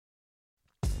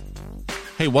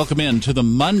Hey, welcome in to the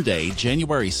Monday,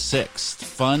 January 6th,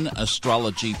 Fun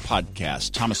Astrology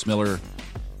Podcast. Thomas Miller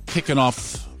kicking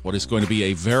off what is going to be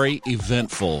a very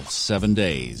eventful 7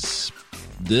 days.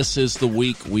 This is the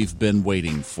week we've been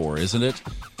waiting for, isn't it?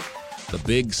 The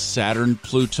big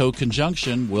Saturn-Pluto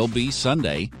conjunction will be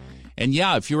Sunday. And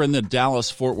yeah, if you're in the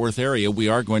Dallas-Fort Worth area, we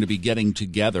are going to be getting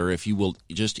together. If you will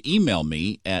just email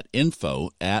me at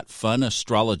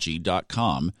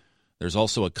info@funastrology.com. There's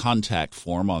also a contact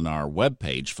form on our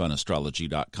webpage,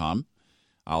 funastrology.com.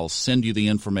 I'll send you the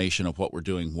information of what we're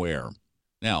doing where.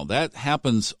 Now, that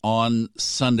happens on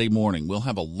Sunday morning. We'll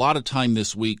have a lot of time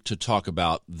this week to talk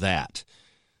about that.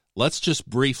 Let's just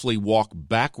briefly walk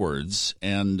backwards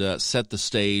and set the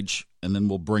stage, and then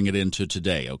we'll bring it into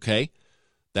today, okay?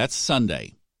 That's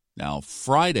Sunday. Now,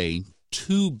 Friday,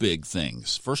 two big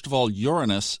things. First of all,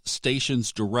 Uranus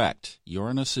stations direct.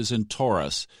 Uranus is in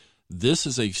Taurus. This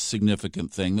is a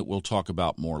significant thing that we'll talk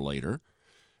about more later.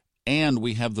 And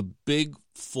we have the big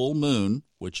full moon,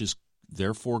 which is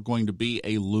therefore going to be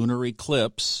a lunar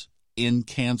eclipse in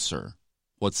Cancer.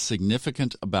 What's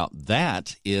significant about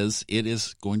that is it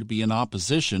is going to be in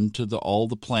opposition to all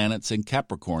the planets in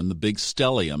Capricorn, the big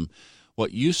stellium. We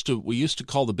used to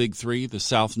call the big three, the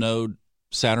South Node,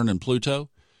 Saturn, and Pluto.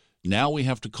 Now we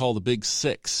have to call the big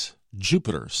six,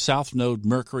 Jupiter, South Node,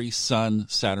 Mercury, Sun,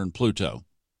 Saturn, Pluto.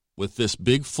 With this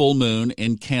big full moon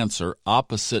in Cancer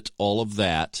opposite all of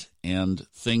that and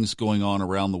things going on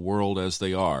around the world as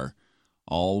they are,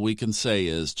 all we can say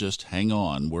is just hang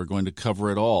on. We're going to cover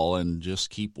it all and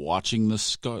just keep watching the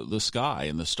sky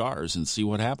and the stars and see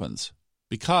what happens.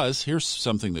 Because here's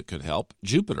something that could help.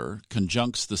 Jupiter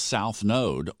conjuncts the South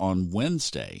Node on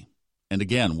Wednesday. And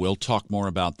again, we'll talk more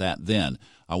about that then.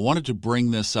 I wanted to bring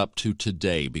this up to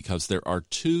today because there are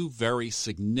two very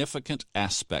significant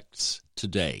aspects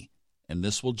today, and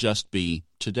this will just be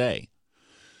today.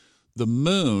 The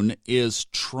moon is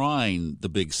trine the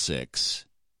big six,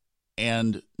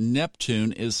 and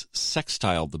Neptune is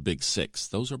sextile the big six.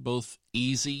 Those are both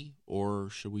easy, or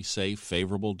should we say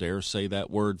favorable, dare say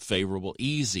that word, favorable,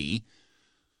 easy,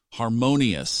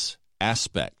 harmonious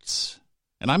aspects.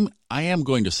 And I am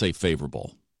going to say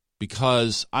favorable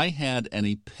because I had an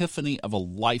epiphany of a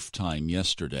lifetime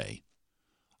yesterday.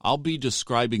 I'll be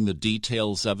describing the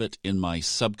details of it in my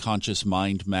Subconscious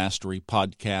Mind Mastery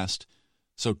podcast,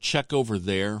 so check over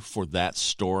there for that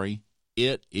story.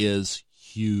 It is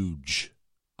huge.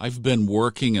 I've been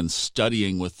working and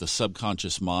studying with the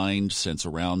subconscious mind since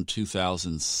around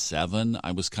 2007.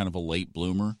 I was kind of a late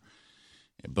bloomer,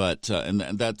 but and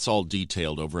that's all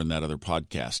detailed over in that other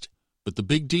podcast. But the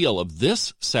big deal of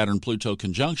this Saturn-Pluto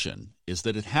conjunction is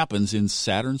that it happens in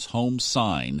Saturn's home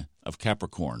sign of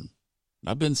Capricorn.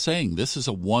 I've been saying this is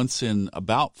a once in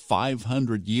about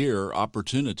 500-year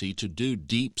opportunity to do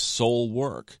deep soul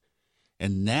work.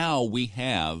 And now we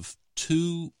have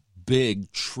two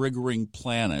big triggering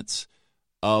planets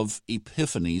of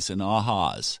epiphanies and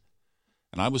ahas.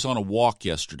 And I was on a walk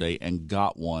yesterday and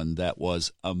got one that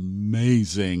was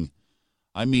amazing.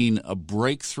 I mean, a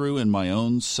breakthrough in my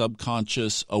own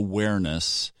subconscious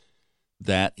awareness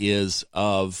that is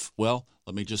of, well,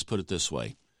 let me just put it this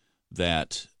way,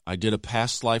 that I did a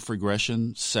past life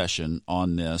regression session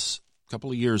on this a couple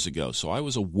of years ago, so I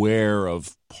was aware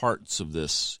of parts of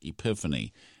this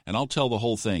epiphany, and I'll tell the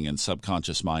whole thing in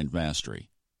Subconscious Mind Mastery.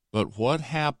 But what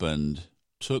happened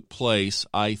took place,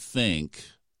 I think,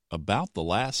 about the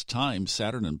last time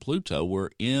Saturn and Pluto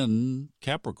were in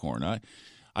Capricorn.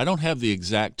 I don't have the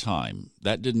exact time.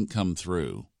 That didn't come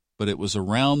through. But it was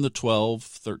around the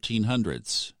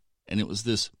 1300s. And it was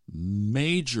this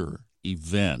major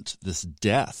event, this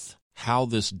death, how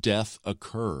this death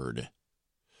occurred,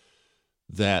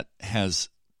 that has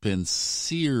been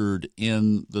seared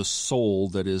in the soul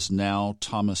that is now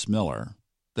Thomas Miller,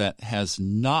 that has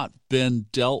not been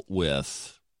dealt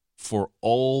with for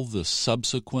all the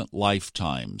subsequent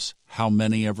lifetimes, how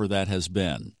many ever that has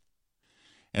been.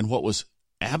 And what was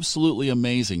absolutely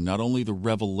amazing, not only the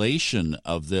revelation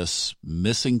of this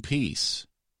missing piece,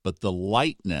 but the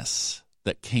lightness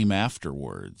that came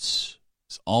afterwards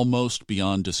is almost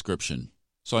beyond description.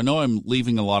 So I know I'm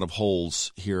leaving a lot of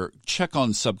holes here. Check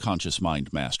on Subconscious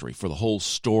Mind Mastery for the whole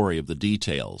story of the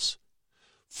details.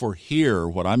 For here,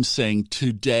 what I'm saying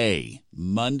today,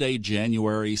 Monday,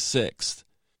 January 6th,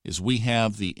 is we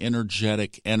have the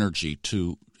energetic energy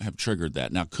to have triggered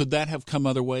that. Now, could that have come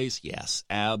other ways? Yes,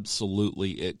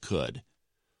 absolutely it could.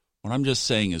 What I'm just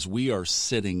saying is we are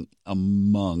sitting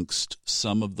amongst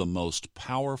some of the most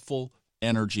powerful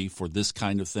energy for this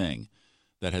kind of thing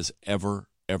that has ever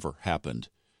happened.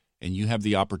 And you have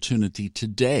the opportunity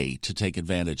today to take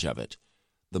advantage of it.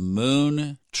 The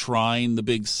moon trine the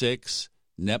big six,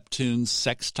 Neptune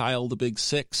sextile the big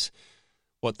six.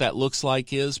 What that looks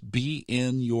like is be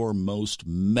in your most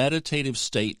meditative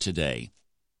state today.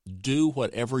 Do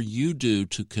whatever you do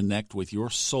to connect with your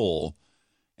soul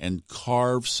and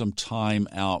carve some time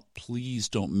out. Please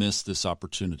don't miss this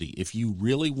opportunity. If you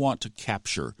really want to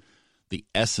capture the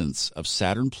essence of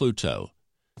Saturn-Pluto,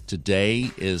 today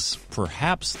is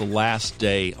perhaps the last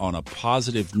day on a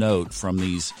positive note from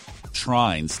these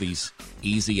trines, these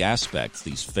easy aspects,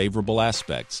 these favorable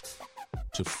aspects,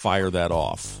 to fire that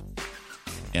off.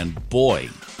 And boy,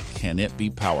 can it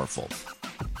be powerful.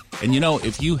 And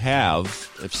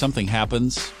if something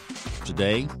happens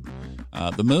today,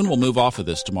 the moon will move off of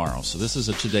this tomorrow. So this is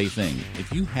a today thing.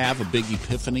 If you have a big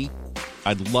epiphany,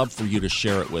 I'd love for you to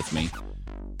share it with me.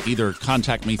 Either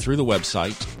contact me through the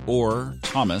website or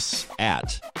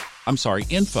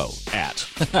info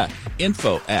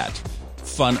at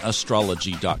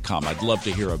funastrology.com. I'd love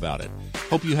to hear about it.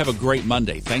 Hope you have a great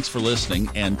Monday. Thanks for listening,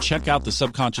 and check out the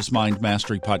Subconscious Mind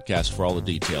Mastery podcast for all the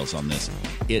details on this.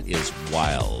 It is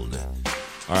wild.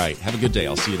 All right, have a good day.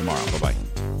 I'll see you tomorrow.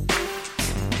 Bye-bye.